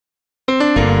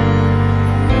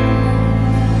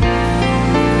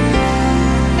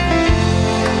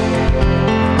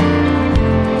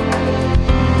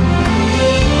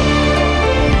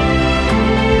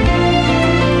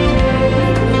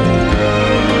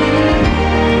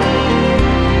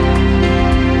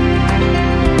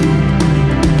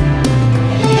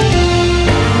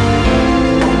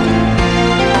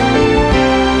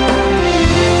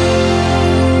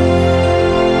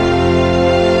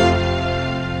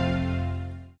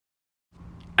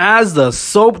As the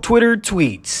Soap Twitter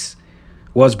tweets,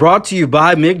 was brought to you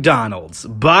by McDonald's.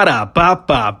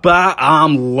 Ba-da-ba-ba-ba,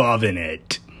 I'm loving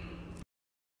it.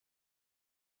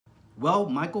 Well,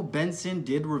 Michael Benson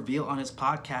did reveal on his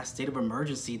podcast, State of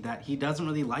Emergency, that he doesn't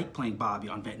really like playing Bobby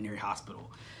on Veterinary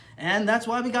Hospital. And that's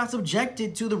why we got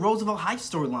subjected to the Roosevelt Heights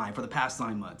storyline for the past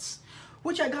 9 months.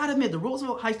 Which I gotta admit, the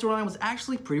Roosevelt Heights storyline was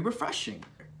actually pretty refreshing.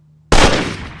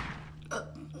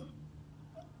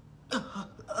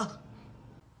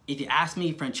 If you ask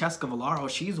me, Francesca Villaro,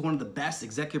 she's one of the best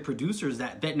executive producers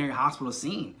that Veterinary Hospital has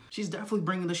seen. She's definitely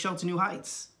bringing the show to new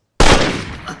heights.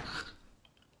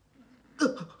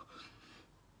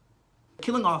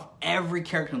 Killing off every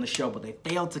character in the show, but they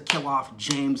failed to kill off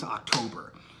James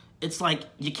October. It's like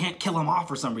you can't kill him off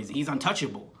for some reason. He's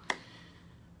untouchable.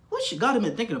 Which you got him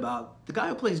in thinking about. The guy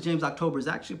who plays James October is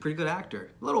actually a pretty good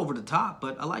actor. A little over the top,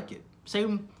 but I like it.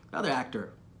 Same other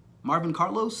actor, Marvin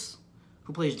Carlos,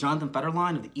 who plays Jonathan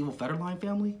Federline of the evil Federline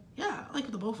family. Yeah, I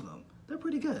like the both of them. They're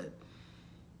pretty good.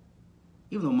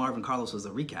 Even though Marvin Carlos was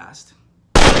a recast.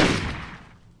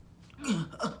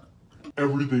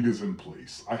 Everything is in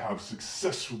place. I have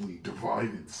successfully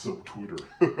divided Soap Twitter.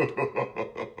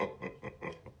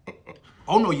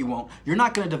 Oh, no, you won't. You're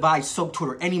not going to divide Soap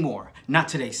Twitter anymore. Not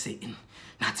today, Satan.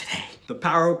 Not today. The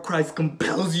power of Christ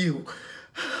compels you.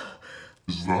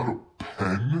 Is that a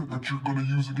pen that you're going to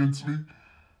use against me?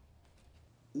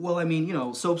 Well, I mean, you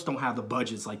know, soaps don't have the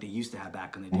budgets like they used to have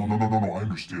back in the day. No, I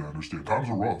understand. Times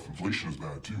are rough. Inflation is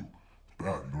bad, too.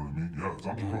 Bad, you know what I mean? Yeah,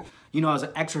 times are rough. You know, as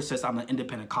an exorcist, I'm an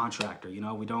independent contractor. You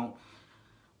know, we don't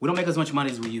make as much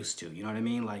money as we used to. You know what I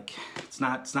mean? Like, it's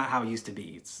not how it used to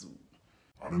be.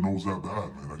 I didn't know it was that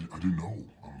bad, man. I didn't know.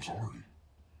 I'm sorry.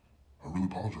 I really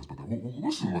apologize about that. Well,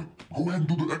 listen, like, go ahead and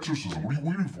do the exorcism. What are you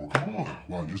waiting for? Come on.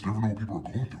 Wow, you just never know what people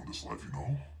are going through in this life, you know?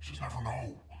 You just never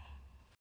know.